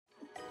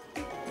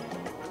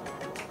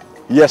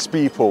Yes,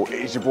 people,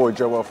 it's your boy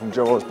Jo-ells from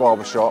Jo-ells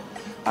Barbershop,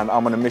 and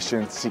I'm on a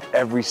mission to see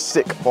every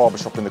sick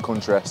barbershop in the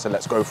country, so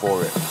let's go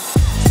for it.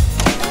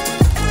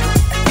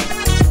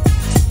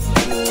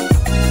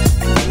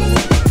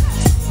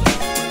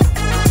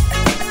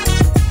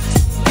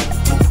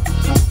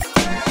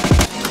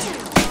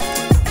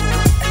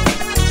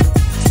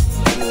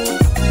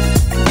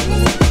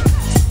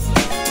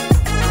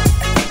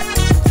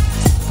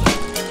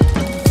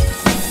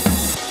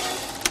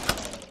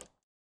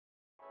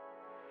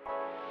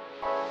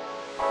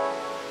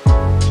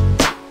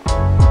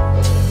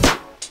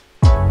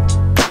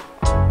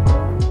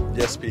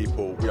 Yes,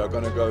 people, we are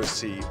going to go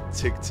see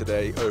Tigg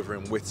today over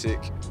in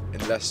Whitwick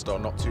in Leicester,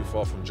 not too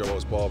far from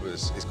Jo-ells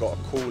Barbers. He's got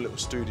a cool little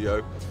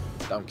studio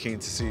that I'm keen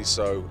to see,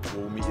 so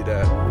we'll meet you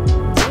there.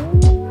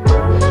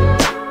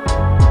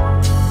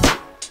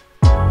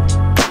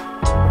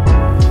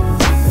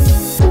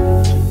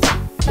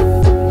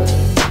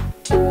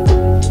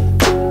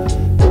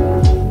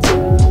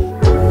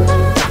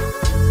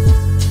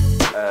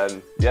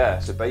 Yeah,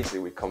 so basically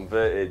we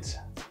converted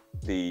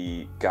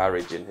the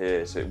garage in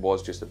here, so it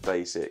was just a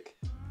basic,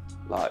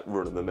 like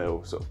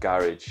run-of-the-mill sort of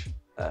garage,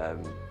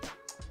 and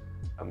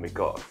I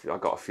got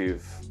a few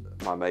of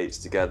my mates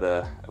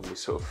together, and we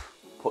sort of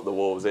put the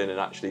walls in and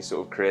actually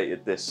sort of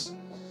created this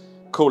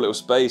cool little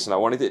space. And I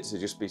wanted it to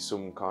just be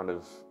some kind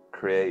of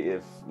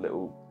creative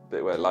little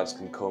bit where lads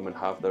can come and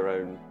have their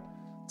own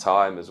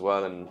time as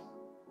well. And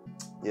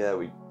yeah,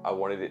 I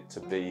wanted it to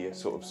be a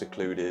sort of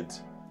secluded,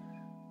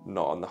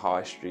 not on the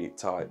high street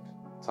type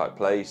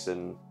place,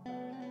 and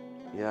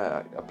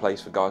yeah, a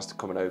place for guys to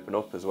come and open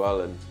up as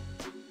well. And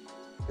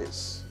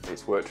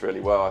it's worked really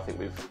well. I think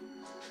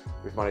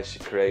we've managed to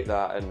create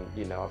that, and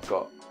you know, I've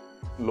got,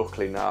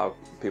 luckily now,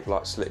 people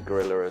like Slick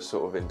Gorilla are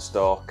sort of in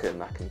stock,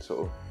 and I can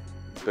sort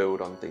of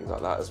build on things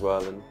like that as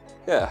well. And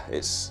yeah,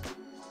 it's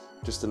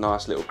just a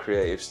nice little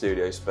creative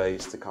studio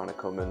space to kind of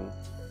come and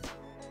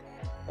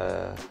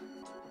yeah,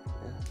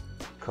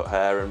 cut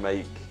hair and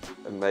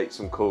make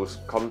some cool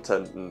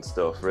content and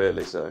stuff,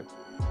 really. So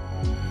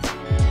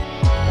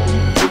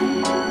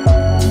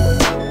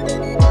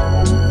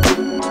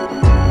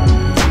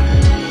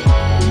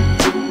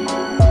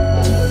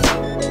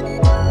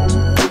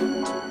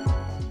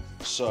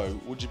So,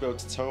 would you be able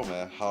to tell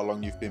me how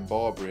long you've been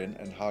barbering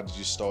and how did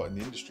you start in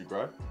the industry,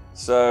 bro?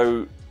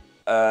 So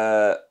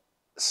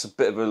it's a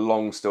bit of a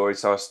long story.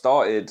 So I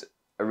started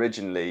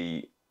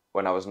originally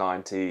when I was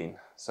 19,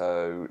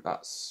 so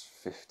that's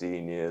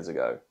 15 years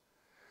ago.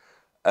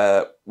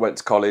 Went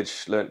to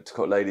college, learnt to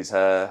cut ladies'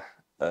 hair.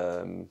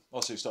 So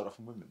you started off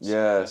in women's?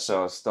 Yeah,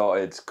 so I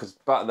started, because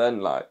back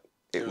then, like,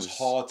 it was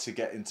hard to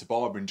get into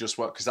barbering just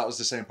work, because that was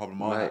the same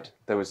problem I had.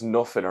 There was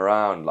nothing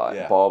around,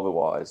 like,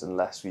 barber-wise,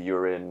 unless you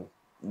were in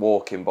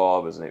walk-in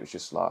barbers, and it was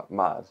just, like,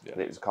 mad. Yeah.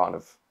 And it was kind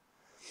of,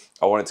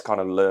 I wanted to kind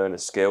of learn a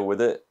skill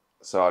with it.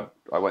 So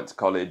I went to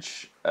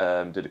college,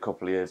 did a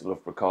couple of years at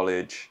Loughborough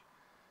College,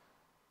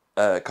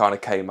 kind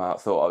of came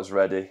out, thought I was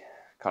ready,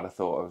 kind of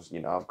thought I was, you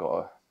know, I've got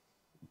a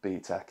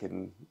B-Tech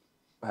in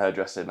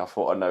hairdressing, I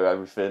thought I know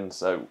everything.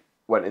 So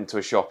went into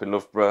a shop in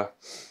Loughborough,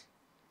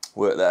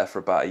 worked there for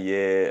about a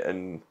year,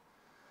 and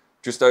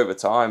just over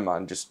time,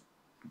 man, just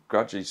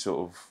gradually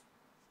sort of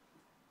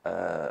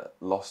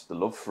lost the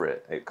love for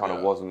it. It kind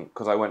of wasn't,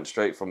 because I went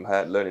straight from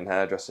learning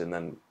hairdressing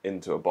then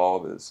into a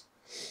barber's.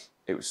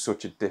 It was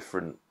such a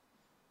different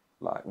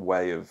like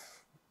way of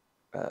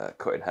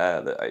cutting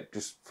hair that it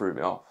just threw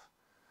me off.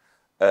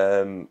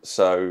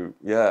 So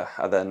yeah,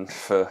 I then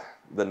for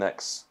the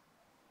next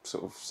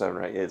sort of 7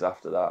 or 8 years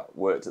after that,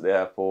 worked at the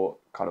airport,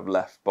 kind of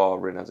left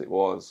barbering as it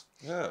was.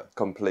 Yeah.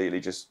 Completely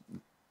just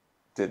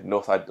did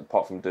nothing,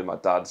 apart from doing my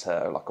dad's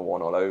hair, like a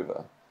one all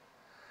over.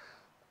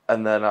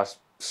 And then I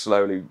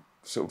slowly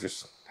sort of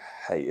just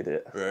hated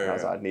it. Yeah, and I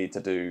was like, I need to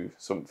do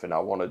something I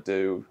want to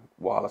do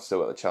while I've still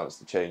got the chance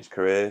to change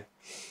career.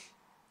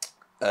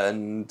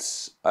 And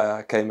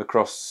I came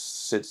across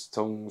Sid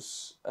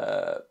Tung's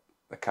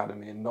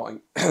academy in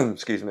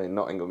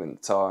Nottingham in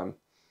the time.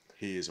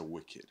 He is a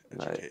wicked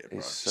educator, bro.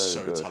 He's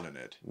so good.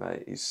 Talented.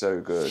 Mate, he's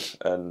so good.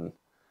 And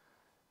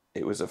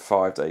it was a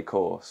 5-day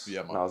course.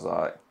 Yeah, man. And I was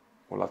like,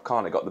 well, I've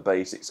kind of got the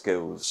basic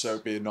skills. So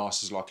it'd be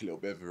nice as like a little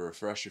bit of a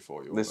refresher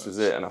for you. This was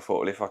it. And I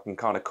thought, well, if I can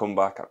kind of come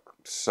back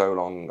so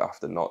long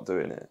after not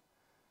doing it,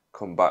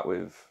 come back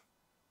with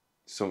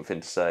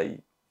something to say,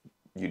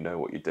 you know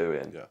what you're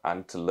doing. Yeah.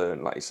 And to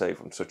learn, like you say,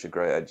 from such a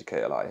great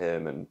educator like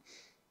him and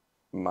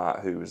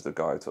Matt, who was the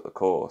guy who took the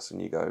course, and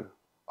you go,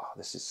 oh,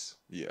 this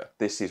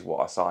is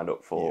what I signed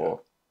up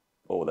for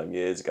all them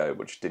years ago,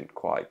 which didn't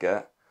quite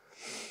get.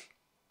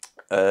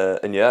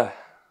 And yeah,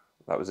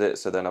 that was it.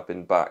 So then I've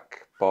been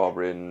back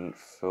barbering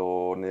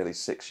for nearly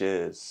 6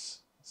 years.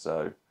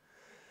 So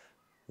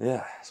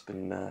yeah, it's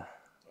been.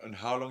 And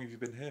how long have you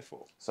been here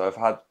for? So I've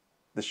had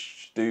the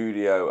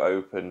studio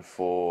open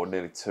for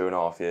nearly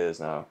 2.5 years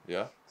now.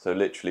 Yeah. So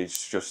literally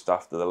just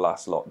after the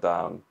last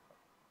lockdown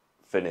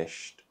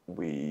finished,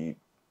 we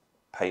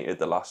painted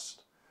the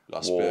last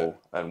wall bit,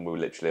 and we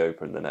literally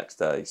opened the next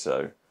day.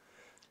 So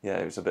yeah,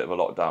 it was a bit of a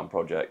lockdown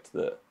project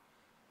that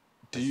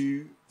Do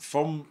you,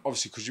 from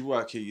obviously because you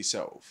work here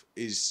yourself,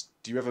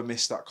 do you ever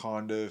miss that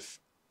kind of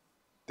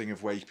thing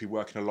of where you could be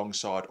working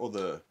alongside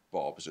other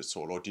barbers at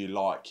all, or do you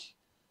like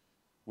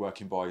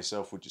working by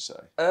yourself? Would you say?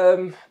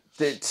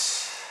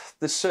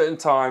 There's certain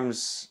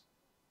times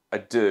I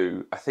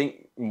do. I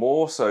think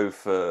more so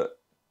for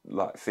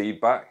like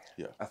feedback.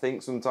 Yeah. I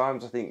think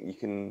sometimes you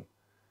can,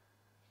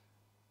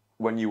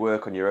 when you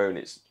work on your own,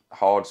 it's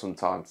hard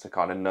sometimes to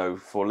kind of know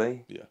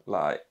fully. Yeah.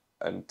 Like,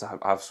 and to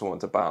have someone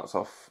to bounce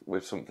off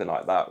with something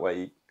like that, where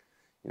you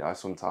know,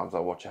 sometimes I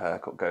watch a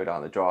haircut go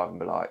down the drive and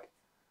be like,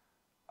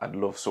 I'd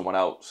love someone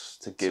else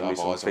to give me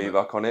some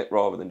feedback on it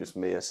rather than just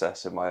me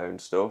assessing my own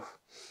stuff.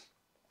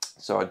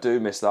 So I do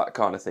miss that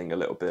kind of thing a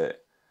little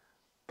bit.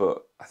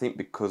 But I think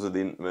because of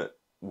the intimate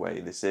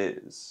way this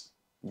is,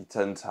 you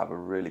tend to have a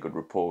really good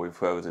rapport with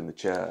whoever's in the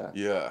chair.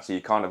 Yeah. So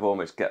you kind of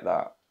almost get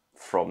that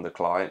from the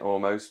client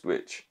almost,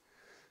 which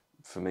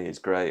for me is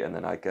great. And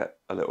then I get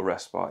a little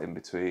respite in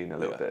between, a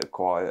little bit of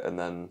quiet, and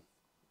then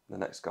the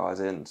next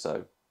guy's in.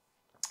 So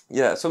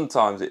yeah,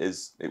 sometimes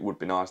it would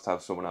be nice to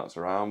have someone else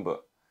around,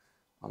 but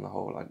on the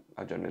whole,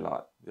 I generally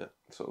like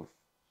sort of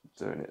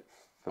doing it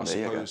for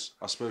me.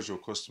 I suppose your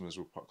customers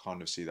will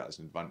kind of see that as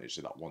an advantage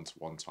of that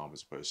one-to-one time,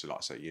 as opposed to,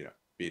 like, say, you know,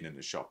 being in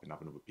the shop and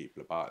having other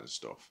people about and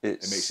stuff.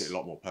 It makes it a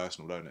lot more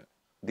personal, don't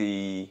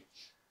it?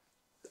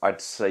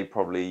 I'd say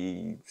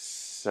probably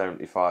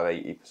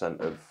 75-80%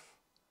 of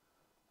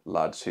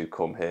lads who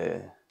come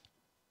here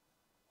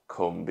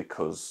come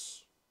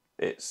because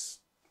it's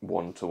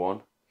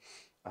one-to-one.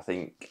 I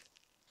think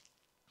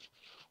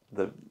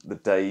the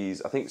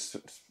days, I think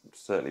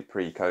certainly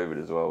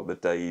pre-COVID as well, the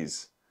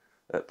days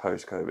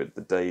post-COVID,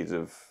 the days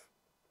of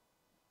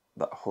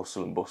that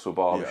hustle and bustle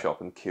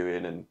barbershop and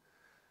queuing and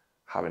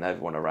having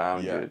everyone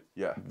around you,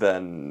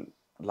 then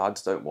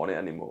lads don't want it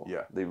anymore.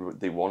 Yeah.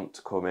 They want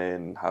to come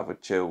in, have a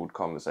chilled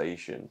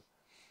conversation,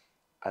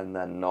 and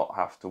then not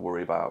have to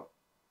worry about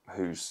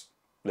who's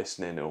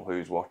listening or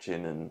who's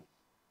watching, and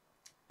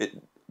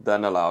it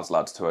then allows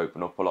lads to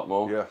open up a lot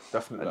more. Yeah,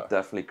 definitely. It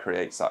definitely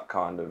creates that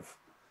kind of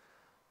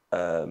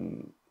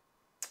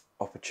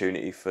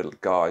opportunity for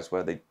guys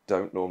where they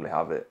don't normally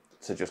have it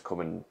to just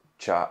come and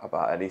chat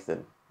about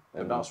anything.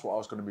 And that's what I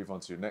was going to move on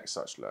to next,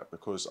 actually,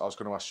 because I was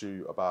going to ask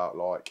you about,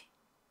 like,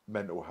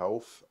 mental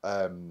health,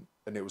 and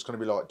it was going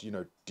to be like, you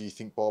know, do you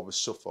think barbers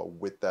suffer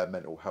with their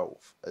mental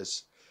health,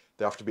 as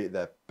they have to be at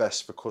their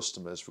best for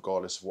customers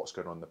regardless of what's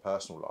going on in their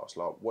personal lives?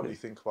 Like, what do you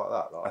think about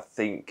that? Like, I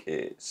think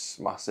it's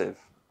massive.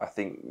 I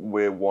think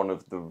we're one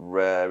of the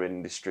rare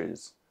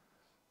industries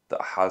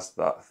that has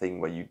that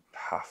thing where you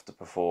have to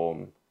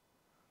perform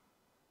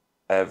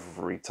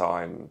every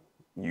time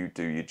you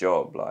do your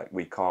job. Like,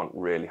 we can't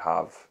really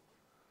have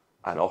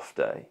an off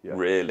day,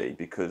 really,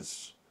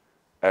 because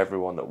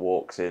everyone that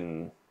walks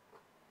in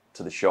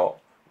to the shop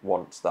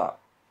wants that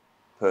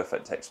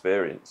perfect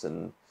experience.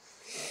 And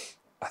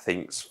I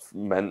think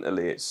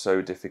mentally it's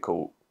so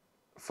difficult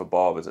for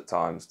barbers at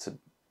times to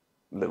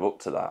live up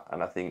to that.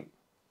 And I think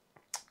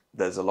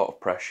there's a lot of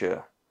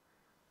pressure,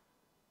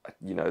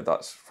 you know,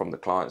 that's from the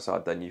client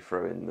side. Then you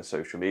throw in the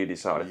social media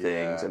side of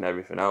things and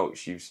everything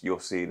else. You're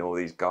seeing all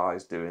these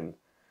guys doing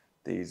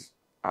these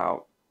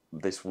out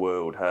this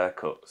world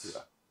haircuts,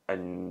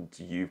 and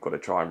you've got to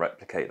try and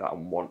replicate that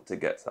and want to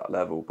get to that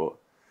level. But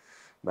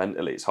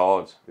mentally it's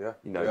hard, you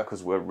know,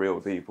 because we're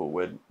real people.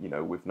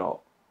 We've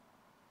not,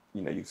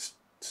 you know, you've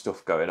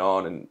stuff going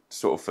on. And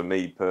sort of for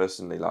me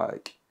personally,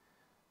 like,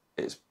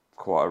 it's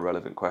quite a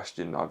relevant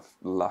question. The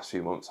last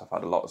few months I've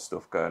had a lot of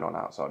stuff going on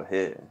outside of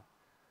here,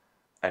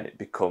 and it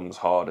becomes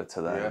harder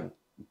to then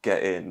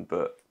get in,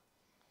 but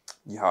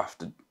we have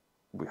to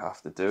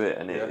do it.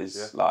 And it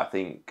is like, I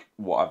think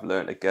what I've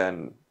learned,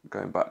 again,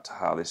 going back to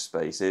how this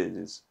space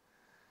is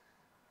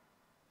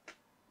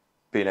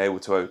being able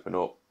to open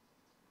up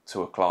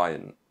to a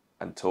client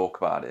and talk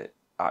about it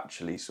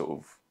actually sort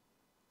of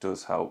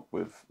does help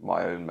with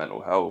my own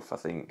mental health. I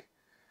think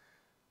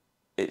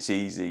it's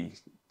easy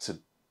to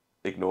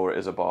ignore it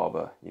as a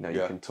barber. You know,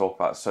 you can talk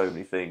about so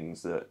many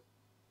things that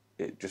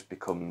it just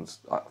becomes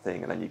that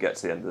thing, and then you get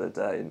to the end of the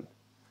day and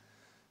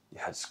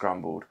your head's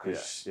scrambled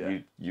because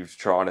you're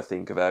trying to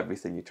think of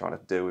everything, you're trying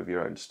to deal with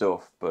your own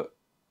stuff, but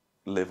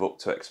live up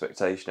to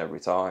expectation every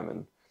time,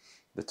 and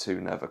the two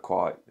never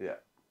quite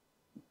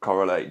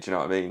correlate. Do you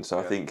know what I mean? So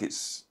I think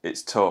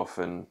it's tough,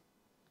 and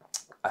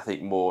I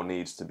think more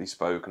needs to be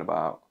spoken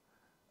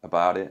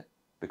about it,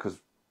 because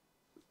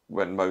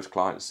when most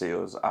clients see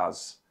us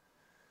as,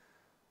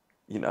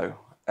 you know,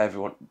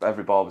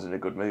 every barber's in a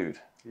good mood.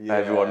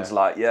 Everyone's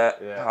like,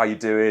 how you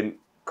doing?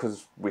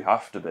 Because we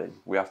have to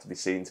be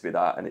seen to be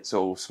that, and it's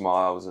all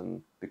smiles.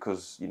 And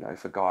because, you know,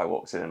 if a guy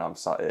walks in and I'm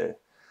sat here,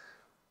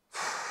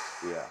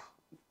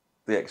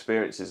 the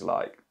experience is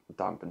like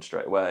dampened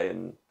straight away,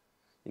 and,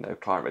 you know,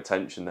 client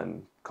retention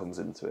then comes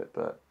into it.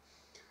 But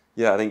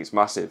yeah, I think it's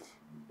massive.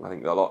 I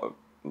think a lot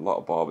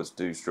of barbers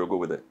do struggle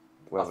with it,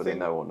 whether they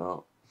know or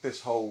not.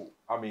 This whole,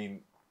 I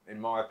mean,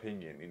 in my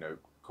opinion, you know,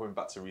 coming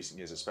back to recent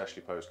years,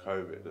 especially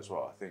post-COVID as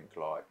well, I think,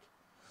 like,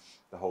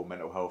 the whole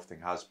mental health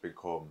thing has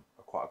become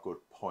quite a good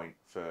point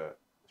for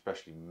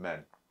especially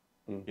men.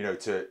 You know,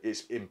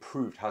 it's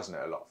improved, hasn't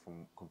it, a lot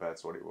from compared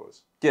to what it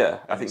was. Yeah,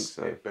 I think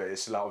so. But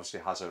it's like,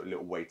 obviously has a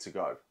little way to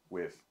go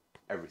with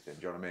everything.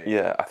 Do you know what I mean?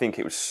 Yeah, I think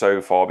it was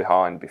so far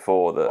behind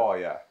before that. Oh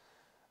yeah.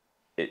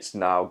 It's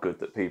now good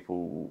that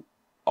people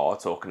are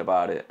talking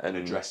about it And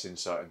addressing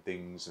certain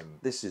things, and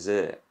this is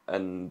it.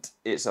 And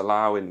it's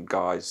allowing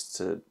guys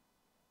to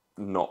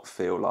not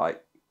feel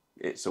like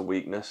it's a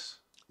weakness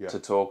to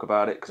talk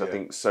about it, because I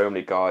think so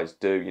many guys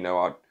do. You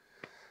know,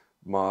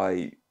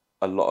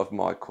 a lot of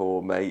my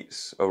core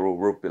mates are all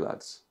rugby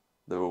lads.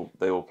 They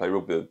all play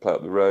rugby, they play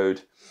up the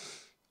road,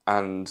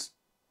 and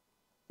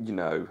you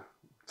know,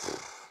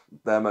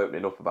 them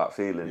opening up about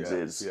feelings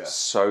is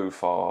so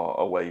far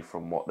away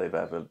from what they've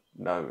ever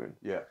known.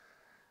 Yeah,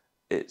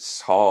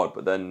 it's hard,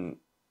 but then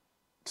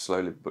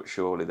slowly but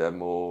surely they're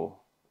more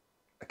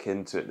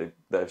akin to it.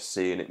 They're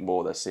seeing it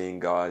more. They're seeing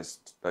guys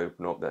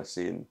open up. They're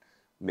seeing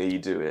me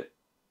do it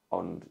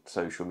on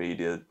social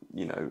media.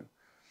 You know,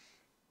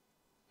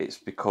 it's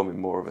becoming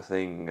more of a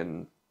thing,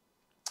 and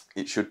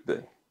it should be.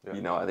 Yeah.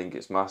 You know, I think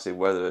it's massive.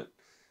 Whether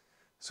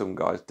some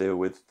guys deal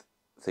with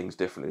things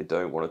differently, they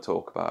don't want to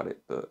talk about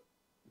it, but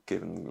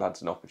giving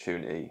lads an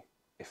opportunity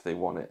if they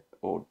want it,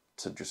 or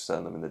to just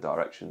send them in the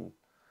direction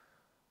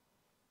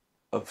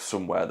of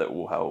somewhere that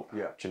will help.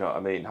 Yeah. Do you know what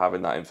I mean?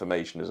 Having that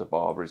information as a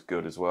barber is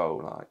good as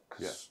well, like,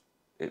 because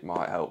it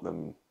might help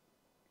them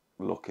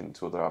look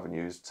into other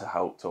avenues to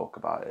help talk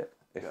about it.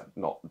 If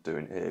not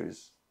doing it here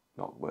is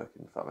not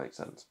working, if that makes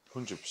sense.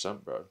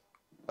 100%, bro.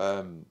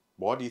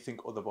 Why do you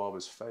think other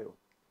barbers fail?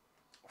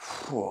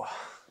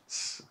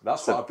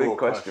 That's a big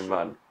question,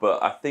 man.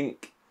 But I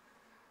think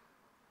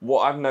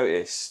what I've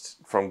noticed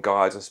from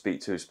guys I speak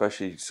to,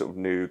 especially sort of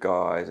new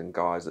guys and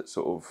guys that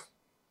sort of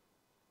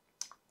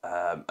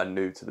are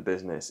new to the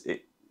business,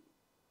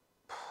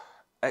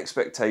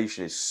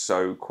 expectation is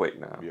so quick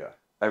now. Yeah.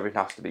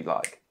 Everything has to be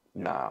like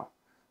now.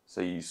 So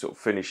you sort of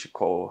finish your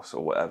course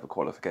or whatever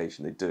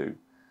qualification they do,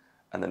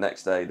 and the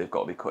next day they've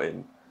got to be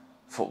cutting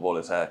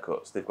footballers'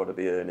 haircuts. They've got to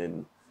be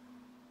earning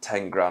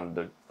 10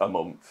 grand a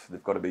month.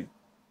 They've got to be,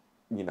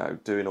 you know,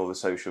 doing all the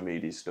social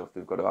media stuff.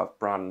 They've got to have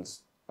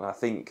brands. And I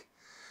think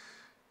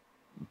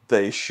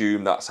they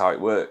assume that's how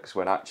it works,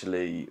 when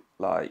actually,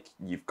 like,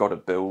 you've got to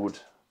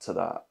build to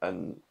that.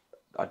 And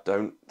I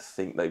don't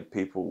think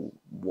people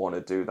want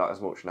to do that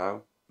as much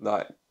now.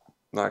 Like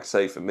I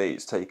say, for me,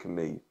 it's taken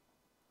me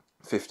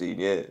 15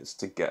 years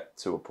to get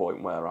to a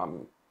point where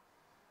I'm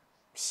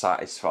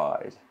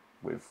satisfied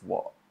with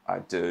what I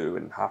do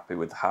and happy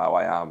with how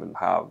I am and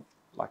how,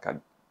 like, I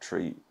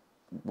treat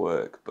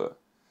work. But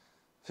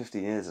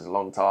 15 years is a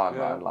long time,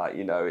 man. Like,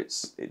 you know,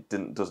 it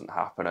doesn't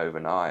happen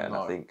overnight. And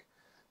I think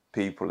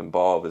people and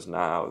barbers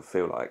now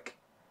feel like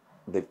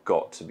they've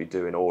got to be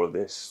doing all of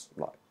this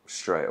like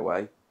straight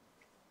away,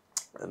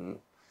 and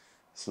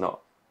it's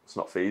not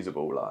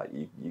feasible. Like,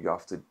 you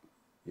have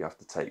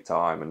to take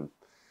time. And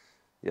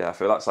I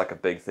feel that's like a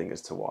big thing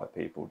as to why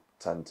people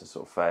tend to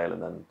sort of fail,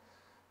 and then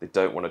they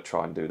don't want to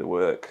try and do the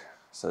work,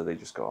 so they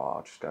just go,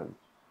 I'll just go and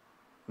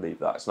leave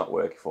that. It's not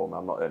working for me.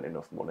 I'm not earning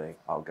enough money.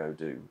 I'll go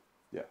do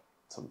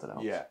something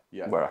else.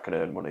 Yeah. Where I can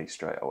earn money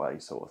straight away,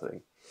 sort of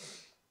thing.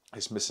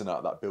 It's missing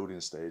out that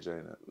building stage,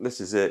 ain't it? This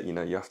is it. You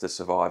know, you have to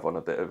survive on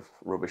a bit of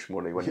rubbish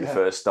money when you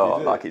first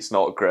start. Like, it's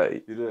not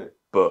great. You do.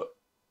 But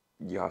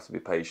you have to be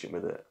patient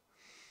with it.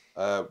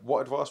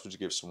 What advice would you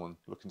give someone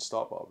looking to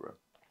start barbering?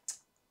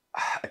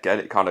 Again,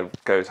 it kind of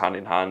goes hand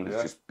in hand.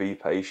 Just be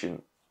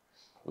patient.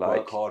 Like,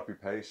 work hard, be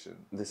patient.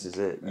 This is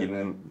it.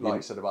 You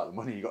said about the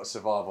money, you got to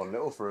survive on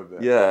little for a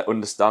bit. Yeah,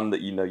 understand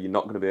that, you know, you're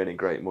not going to be earning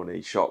great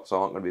money. Shops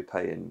aren't going to be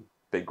paying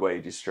big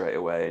wages straight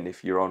away. And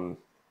if you're on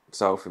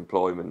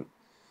self-employment,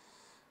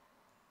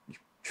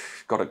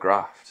 you've got to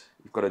graft.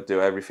 You've got to do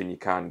everything you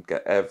can.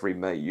 Get every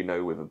mate you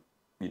know with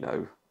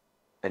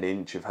an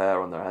inch of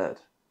hair on their head,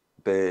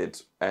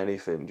 beards,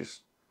 anything.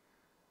 Just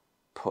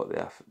put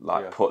the effort,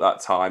 put that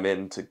time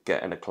in to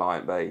getting a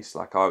client base.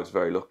 Like, I was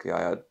very lucky.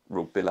 I had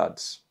rugby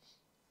lads,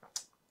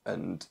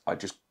 and I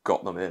just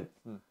got them in,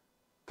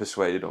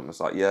 persuaded them. It's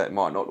like, it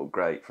might not look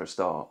great for a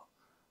start,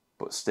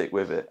 but stick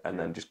with it, and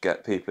then just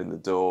get people in the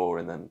door,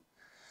 and then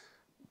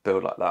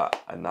build like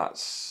that. And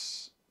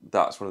that's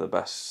one of the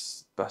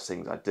best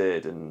things I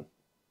did. And,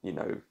 you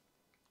know,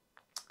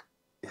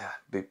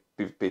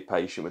 be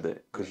patient with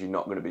it, because you're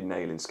not going to be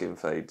nailing skin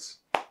fades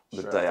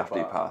the day after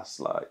you pass.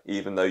 Like,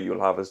 even though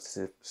you'll have a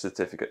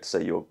certificate to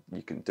say you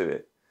can do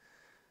it,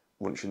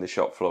 once you're in the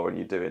shop floor and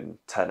you're doing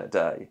 10 a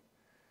day,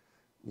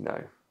 you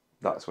know,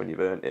 that's when you've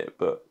earned it.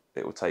 But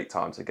it will take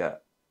time to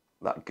get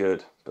that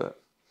good.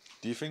 But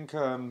do you think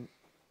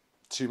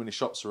too many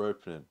shops are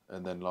opening,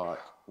 and then, like,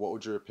 what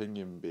would your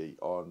opinion be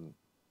on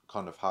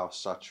kind of how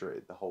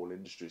saturated the whole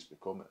industry is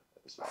becoming?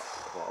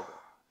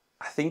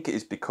 I think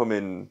it's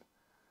becoming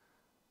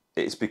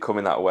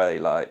that way.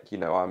 Like, you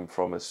know, I'm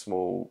from a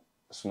small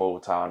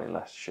town in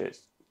Leicestershire.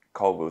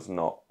 Coalville's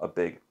not a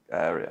big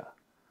area,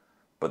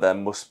 but there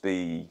must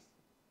be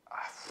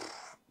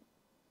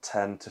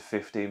 10 to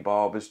 15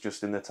 barbers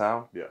just in the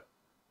town. Yeah.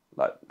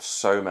 Like,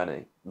 so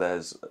many.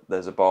 There's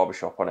a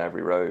barbershop on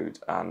every road,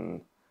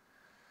 and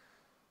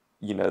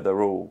you know,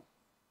 they're all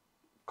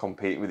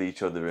competing with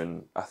each other,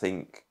 and I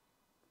think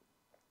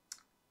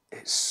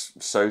it's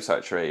so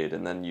saturated,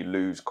 and then you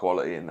lose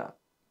quality in that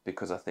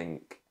because I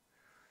think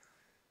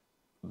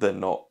they're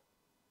not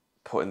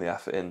putting the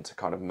effort in to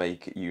kind of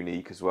make it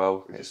unique as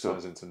well. It just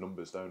turns into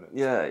numbers, don't it?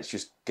 Yeah, it's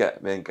just get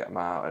them in, get them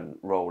out, and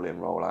roll in,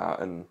 roll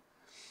out, and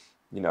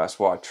you know, that's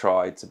why I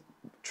try to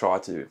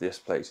do with this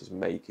place, is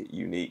make it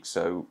unique.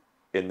 So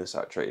in the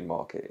saturated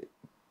market,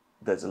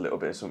 there's a little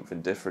bit of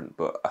something different,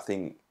 but I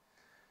think,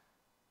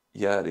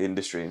 yeah, the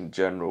industry in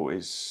general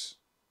is,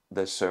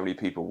 there's so many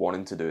people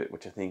wanting to do it,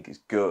 which I think is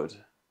good.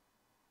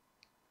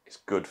 It's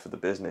good for the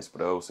business,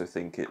 but I also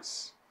think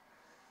it's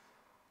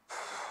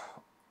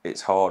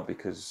hard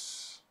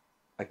because,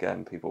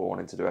 again, people are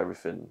wanting to do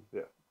everything.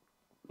 Yeah.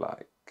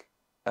 Like,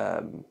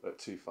 at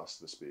too fast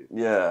the speed.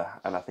 Yeah,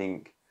 and I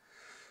think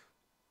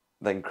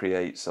then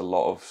creates a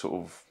lot of sort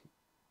of,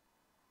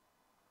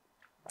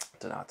 I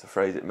don't know how to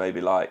phrase it, maybe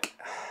like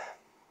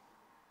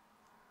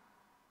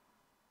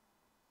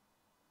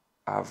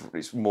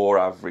it's more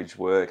average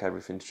work,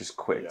 everything's just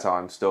quick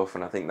time stuff,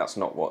 and I think that's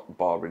not what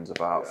barbering's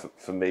about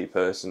for me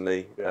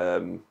personally.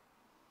 But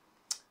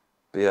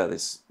yeah,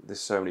 there's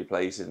so many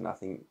places, and I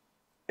think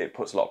it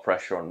puts a lot of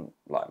pressure on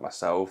like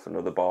myself and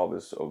other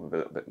barbers sort of a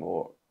little bit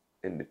more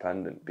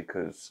independent,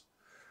 because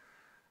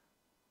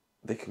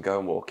they can go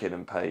and walk in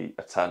and pay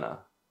a tenner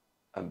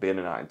and be in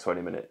and out in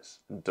 20 minutes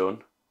and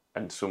done.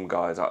 And some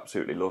guys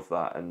absolutely love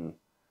that, and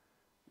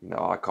you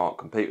know, I can't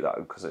compete with that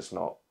because it's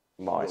not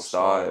my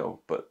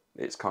style. But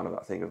it's kind of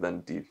that thing of,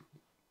 then do you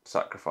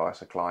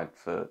sacrifice a client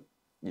for,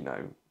 you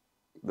know,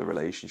 the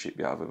relationship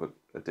you have with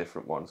a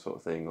different one, sort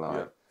of thing,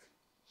 like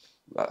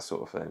that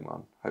sort of thing,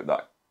 man. Hope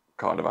that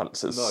kind of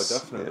answers. No,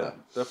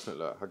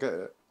 definitely, I get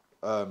it.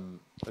 And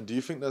do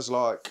you think there's a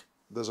lot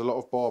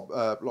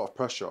of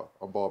pressure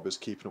on barbers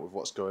keeping up with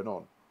what's going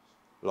on,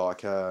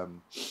 like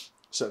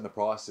setting the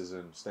prices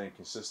and staying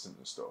consistent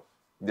and stuff?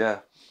 Yeah,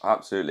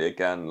 absolutely.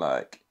 Again,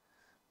 like,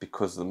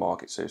 because the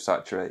market's so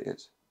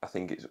saturated, I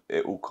think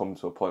it will come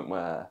to a point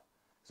where,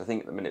 so I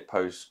think at the minute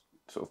post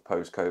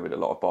COVID, a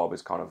lot of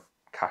barbers kind of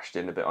cashed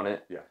in a bit on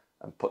it,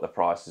 and put the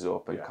prices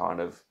up and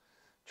kind of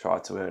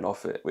tried to earn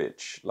off it,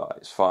 which, like,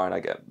 it's fine. I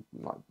get,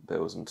 like,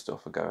 bills and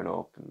stuff are going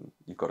up and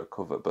you've got to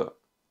cover, but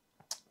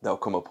there'll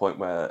come a point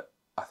where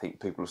I think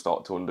people will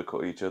start to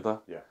undercut each other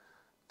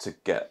to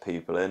get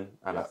people in,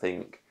 and I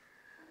think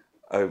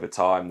over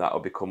time that'll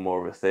become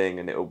more of a thing,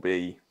 and it'll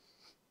be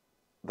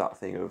that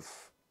thing of,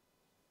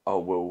 oh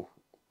well,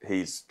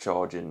 he's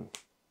charging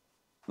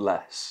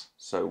less,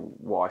 so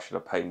why should I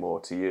pay more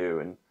to you,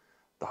 and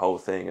the whole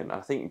thing. And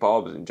I think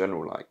barbers in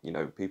general, like, you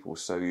know, people were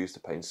so used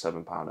to paying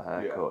 £7 a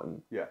haircut,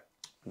 and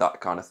that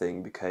kind of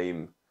thing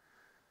became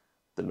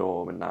the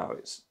norm, and now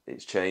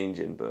it's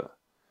changing. But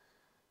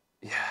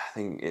yeah, I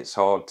think it's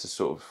hard to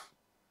sort of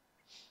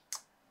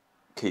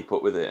keep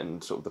up with it,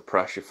 and sort of the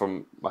pressure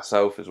from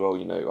myself as well.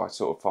 You know, I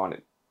sort of find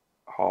it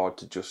hard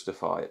to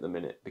justify at the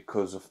minute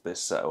because of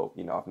this setup.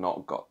 You know, I've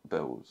not got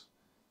bills.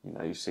 You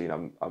know, you've seen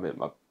I'm at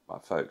my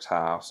folks'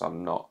 house.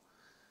 I'm not,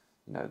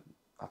 you know,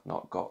 I've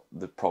not got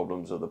the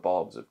problems other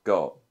barbers have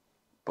got,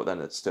 but then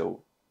it's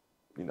still,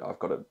 you know, I've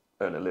got to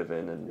earn a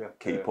living and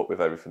keep up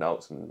with everything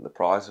else and the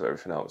price of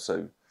everything else.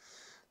 So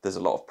there's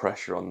a lot of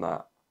pressure on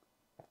that.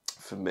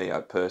 For me,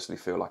 I personally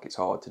feel like it's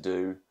hard to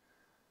do,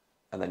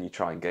 and then you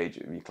try and engage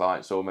it with your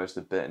clients almost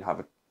a bit and have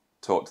a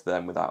talk to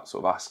them without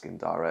sort of asking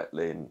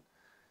directly. And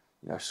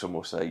you know, some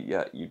will say,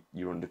 yeah,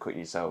 you're undercutting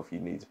yourself, you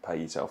need to pay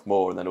yourself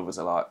more, and then others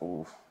are like,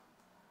 oh,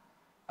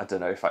 I don't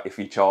know, if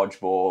you charge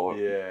more,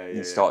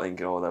 you start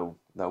thinking, oh,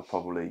 they'll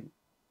probably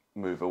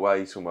move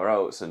away somewhere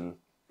else, and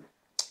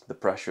the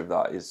pressure of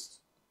that is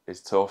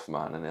tough,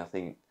 man. And I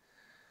think,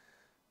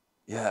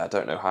 I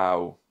don't know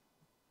how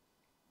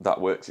that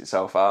works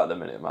itself out at the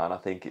minute, man. I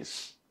think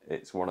it's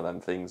one of them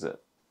things that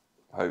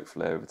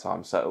hopefully over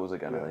time settles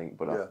again. I think,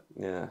 but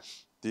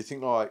Do you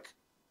think, like,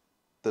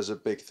 there's a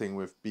big thing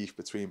with beef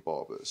between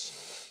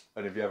barbers?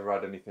 And have you ever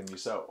had anything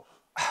yourself?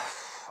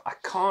 I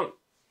can't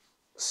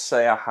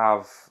say I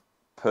have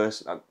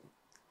personally.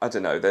 I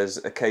don't know. There's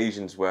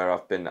occasions where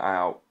I've been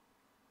out,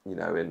 you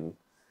know, in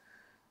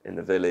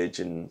the village,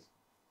 and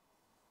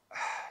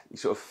you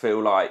sort of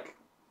feel like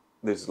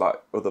there's like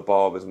other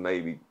barbers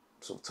maybe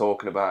sort of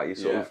talking about you,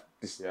 sort of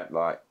just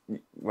like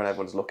when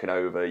everyone's looking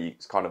over,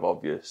 it's kind of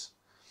obvious.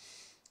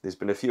 There's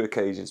been a few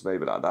occasions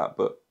maybe like that,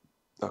 but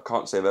I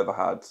can't say I've ever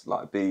had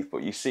like beef.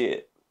 But you see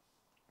it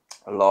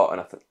a lot,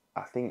 and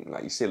I think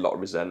like you see a lot of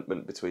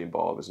resentment between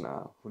barbers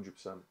now.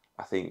 100%.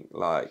 I think,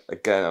 like,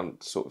 again,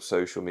 on sort of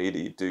social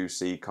media, you do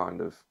see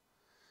kind of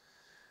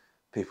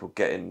people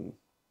getting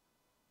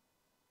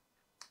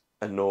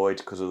annoyed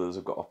because others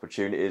have got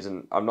opportunities.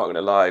 And I'm not going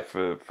to lie,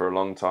 for a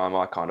long time,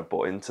 I kind of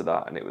bought into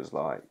that. And it was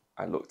like,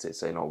 I looked at it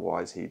saying, oh,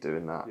 why is he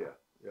doing that?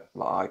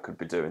 Like, I could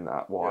be doing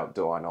that. Why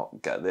do I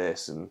not get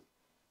this? And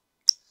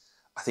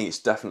I think it's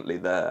definitely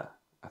there.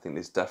 I think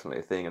there's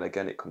definitely a thing. And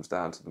again, it comes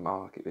down to the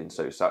market being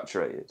so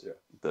saturated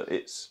that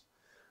it's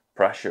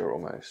pressure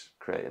almost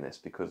creating this,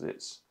 because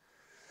it's,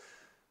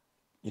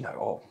 you know,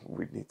 oh,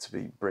 we need to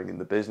be bringing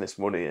the business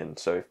money in.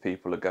 So if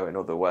people are going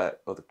other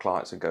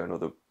clients are going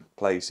other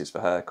places for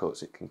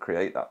haircuts, it can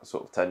create that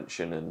sort of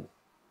tension and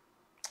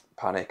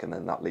panic, and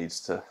then that leads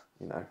to,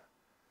 you know,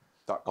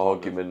 that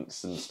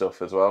arguments and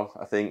stuff as well.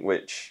 I think,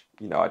 which,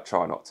 you know, I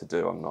try not to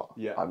do.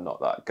 I'm not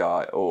that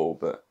guy at all,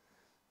 but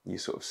you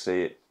sort of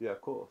see it. Yeah,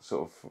 of course.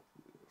 Sort of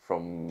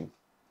from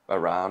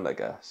around, I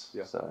guess.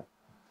 Yeah. So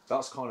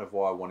that's kind of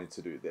why I wanted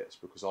to do this,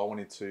 because I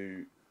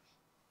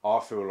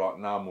feel like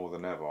now more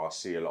than ever I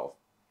see a lot of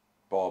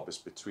barbers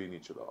between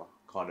each other,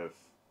 kind of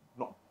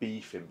not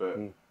beefing, but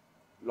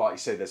like you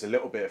said, there's a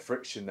little bit of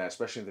friction there,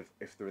 especially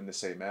if they're in the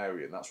same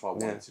area, and that's why I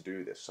wanted to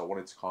do this. So I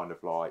wanted to kind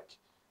of like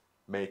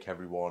make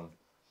everyone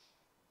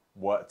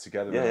work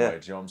together in a way.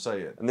 Do you know what I'm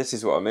saying? And this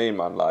is what I mean,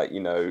 man. Like, you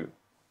know,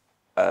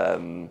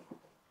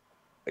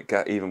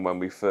 even when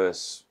we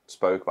first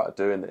spoke about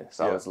doing this,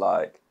 I was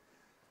like,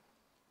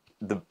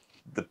 the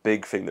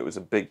big thing that was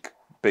a big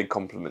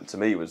compliment to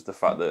me was the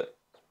fact that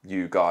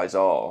you guys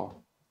are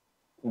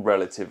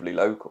relatively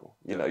local.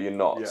 You know, you're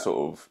not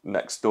sort of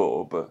next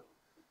door, but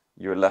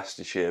you're a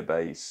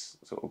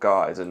Leicestershire-based sort of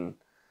guys, and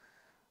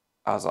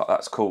I was like,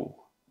 that's cool,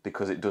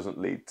 because it doesn't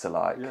lead to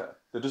like... Yeah,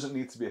 there doesn't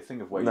need to be a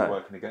thing of where you're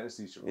working against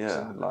each other. At the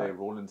end of the day,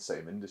 we're all in the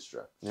same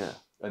industry. Yeah.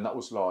 And that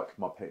was like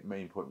my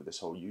main point with this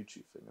whole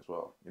YouTube thing as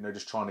well. You know,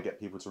 just trying to get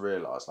people to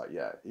realise, like,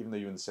 yeah, even though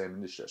you're in the same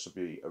industry, it should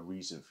be a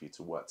reason for you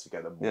to work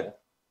together more.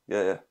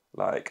 Yeah.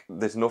 Like,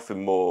 there's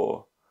nothing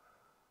more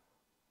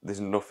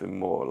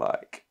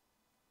like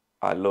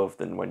I love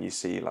than when you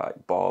see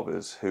like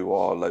barbers who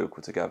are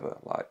local together,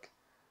 like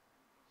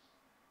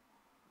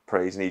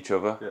praising each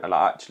other and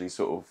like, actually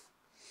sort of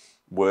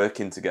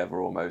working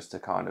together almost to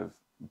kind of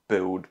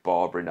build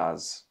barbering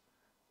as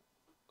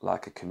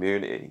like a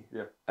community,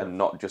 and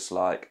not just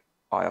like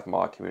I have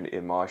my community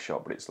in my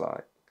shop, but it's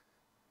like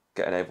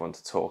getting everyone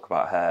to talk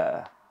about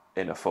hair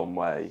in a fun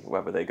way,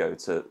 whether they go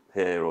to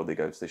here or they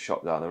go to the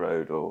shop down the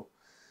road, or,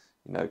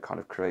 you know, kind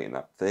of creating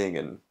that thing.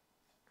 And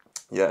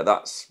yeah,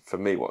 that's for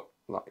me what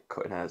like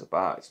cutting hair is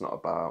about. It's not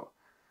about,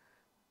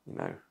 you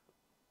know,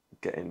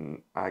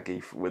 getting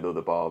aggy with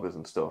other barbers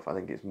and stuff. I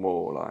think it's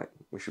more like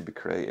we should be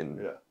creating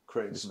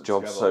this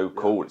job's together. So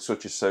cool. It's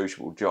such a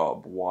sociable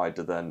job. Why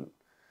do then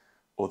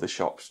other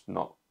shops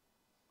not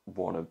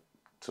want to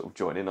sort of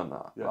join in on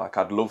that? Like,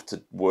 I'd love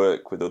to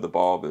work with other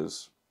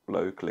barbers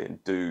locally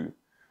and do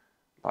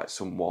like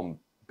one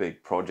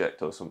big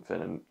project or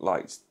something, and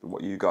like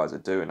what you guys are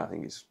doing, I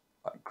think is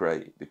like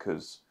great,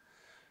 because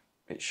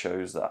it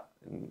shows that,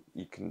 and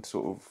you can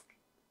sort of,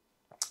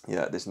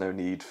 there's no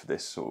need for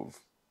this sort of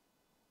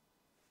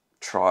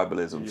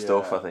tribalism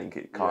stuff. I think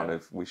it kind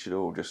of, we should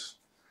all just,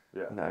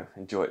 you know,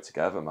 enjoy it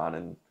together, man,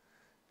 and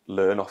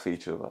learn off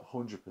each other.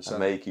 100%. And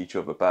make each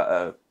other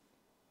better.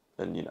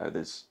 And, you know,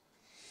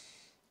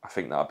 I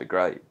think that'd be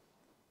great.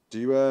 Do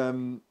you,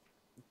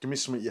 give me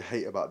something you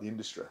hate about the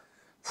industry?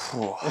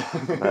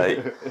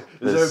 Mate,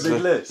 there's a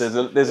big list.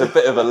 There's a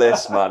bit of a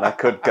list, man. I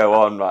could go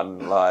on,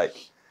 man. Like,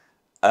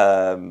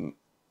 a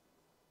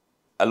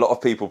lot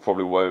of people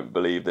probably won't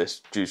believe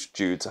this just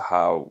due to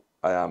how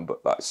I am,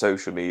 but like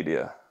social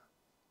media,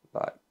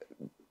 like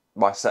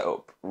my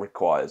setup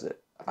requires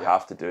it. I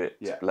have to do it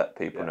to let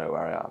people know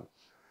where I am.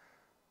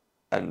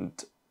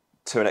 And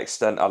to an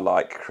extent, I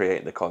like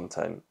creating the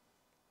content,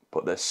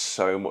 but there's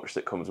so much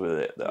that comes with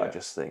it that I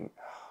just think,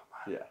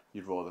 oh, man,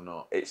 you'd rather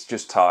not. It's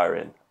just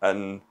tiring,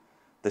 and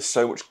there's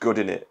so much good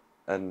in it,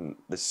 and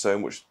there's so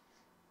much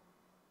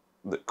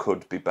that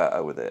could be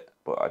better with it.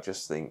 But I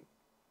just think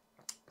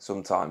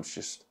sometimes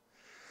just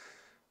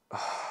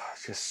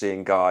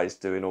seeing guys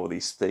doing all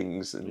these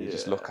things, and you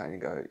just look at it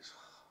and go,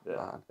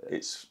 man,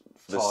 it's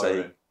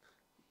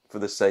for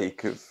the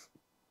sake of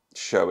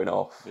showing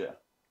off.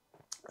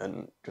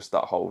 And just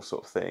that whole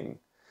sort of thing.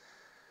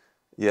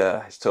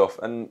 Yeah, it's tough.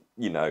 And,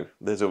 you know,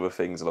 there's other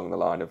things along the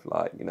line of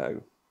like, you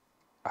know,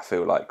 I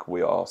feel like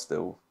we are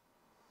still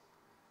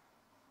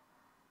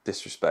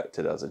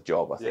disrespected as a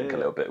job, I think, a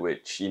little bit,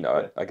 which, you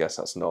know, I guess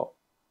that's not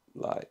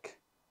like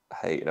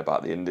hating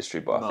about the industry,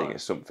 but I think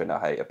it's something I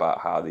hate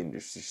about how the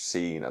industry's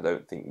seen. I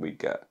don't think we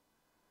get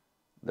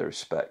the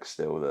respect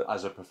still that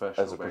as a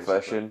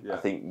profession. I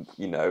think,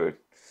 you know,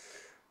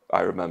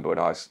 I remember when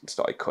I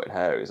started cutting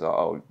hair, it was like,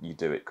 oh, you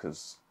do it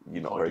because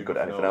you're not very good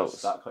at anything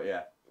else.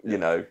 You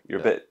know,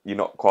 you're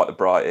not quite the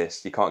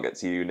brightest. You can't get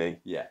to uni.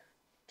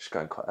 Just go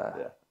and cut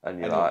hair. And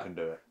you're anyone like, can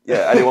do it.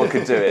 Anyone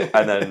can do it.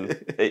 And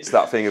then it's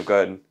that thing of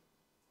going,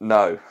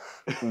 no,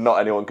 not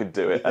anyone can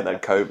do it. And then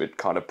COVID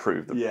kind of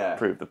proved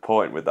the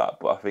point with that.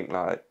 But I think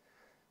like,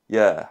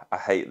 I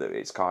hate that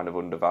it's kind of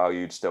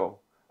undervalued still.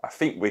 I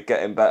think we're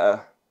getting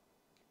better,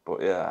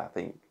 but I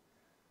think,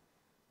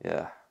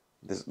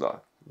 there's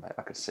like, mate,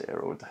 I could sit here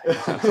all day.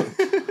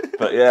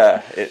 But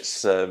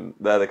it's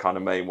they're the kind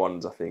of main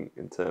ones, I think,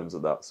 in terms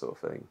of that sort of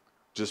thing.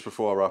 Just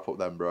before I wrap up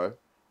then, bro,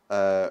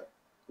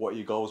 what are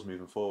your goals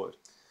moving forward?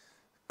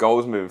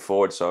 Goals moving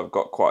forward, so I've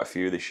got quite a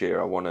few this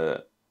year. I want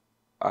to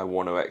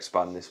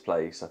expand this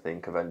place, I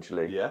think,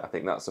 eventually. I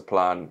think that's the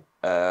plan.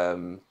 I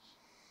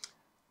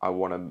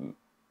want to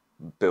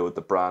build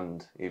the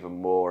brand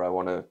even more. I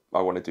want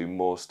to do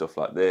more stuff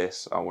like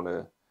this.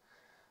 The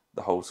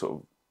whole sort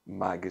of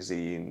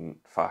magazine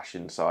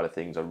fashion side of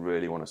things I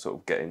really want to sort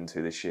of get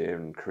into this year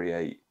and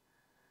create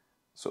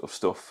sort of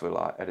stuff for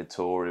like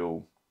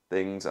editorial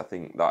things. I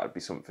think that would be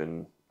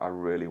something I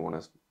really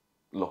want to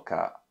look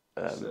at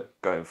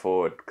going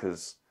forward,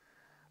 because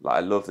like I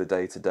love the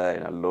day to day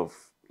and I love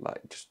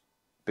like just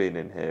being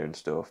in here and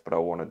stuff, but I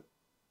want to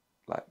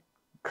like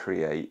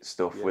create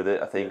stuff with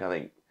it. I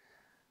think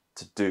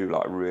to do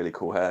like really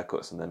cool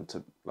haircuts and then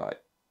to like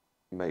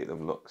make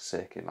them look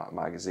sick in like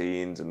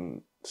magazines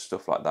and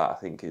stuff like that, I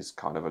think is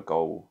kind of a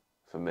goal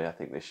for me, I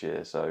think, this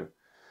year. So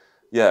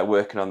yeah,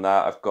 working on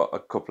that. I've got a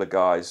couple of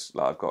guys,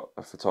 like I've got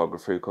a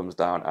photographer who comes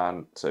down,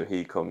 and so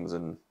he comes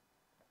and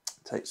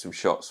takes some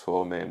shots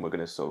for me, and we're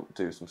going to sort of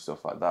do some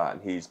stuff like that.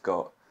 And he's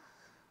got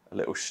a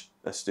little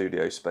a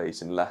studio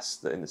space in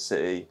Leicester in the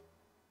city,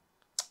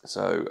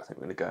 so I think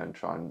we're going to go and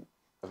try and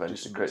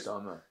eventually create.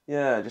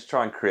 Yeah, just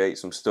try and create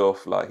some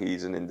stuff. Like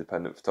he's an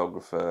independent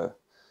photographer,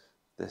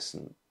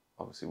 and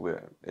obviously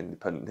we're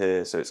independent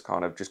here, so it's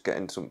kind of just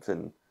getting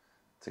something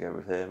together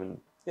with him,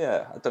 and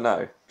yeah, I don't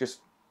know, just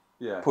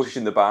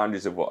pushing the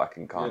boundaries of what I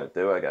can kind of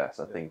do, I guess.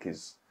 I think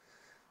is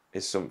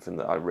something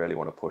that I really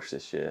want to push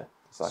this year.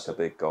 It's like a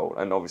big goal,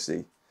 and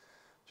obviously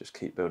just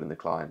keep building the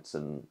clients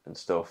and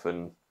stuff,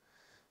 and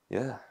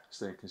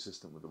staying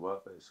consistent with the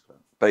work,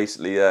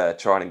 basically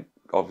trying to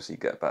obviously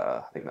get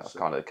better. I think that's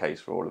kind of the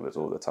case for all of us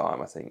all the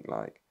time. I think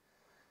like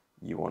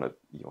you want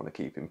to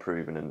keep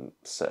improving and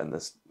setting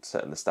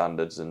the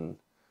standards, and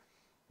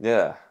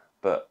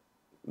but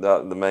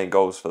the main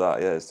goals for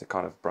that is to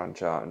kind of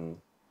branch out and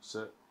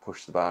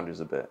push the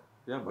boundaries a bit.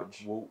 Yeah, man.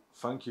 Well,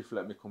 thank you for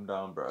letting me come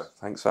down, bro.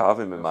 Thanks for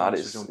having me, man.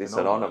 It's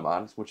an honour,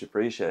 man. It's much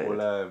appreciated.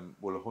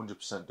 We'll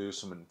 100% do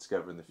something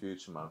together in the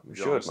future, man. We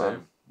should,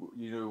 man.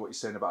 You know what you're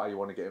saying about how you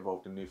want to get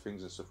involved in new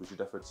things and stuff. We should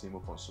definitely team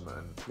up on something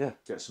and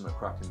get something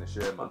cracking this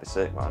year, man. That'd be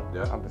sick, man.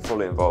 Yeah, I'd be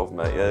fully involved,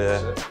 mate.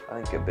 Yeah.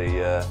 I think it'd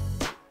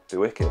be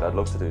wicked. I'd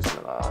love to do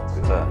something like that.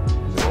 To be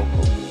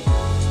fair.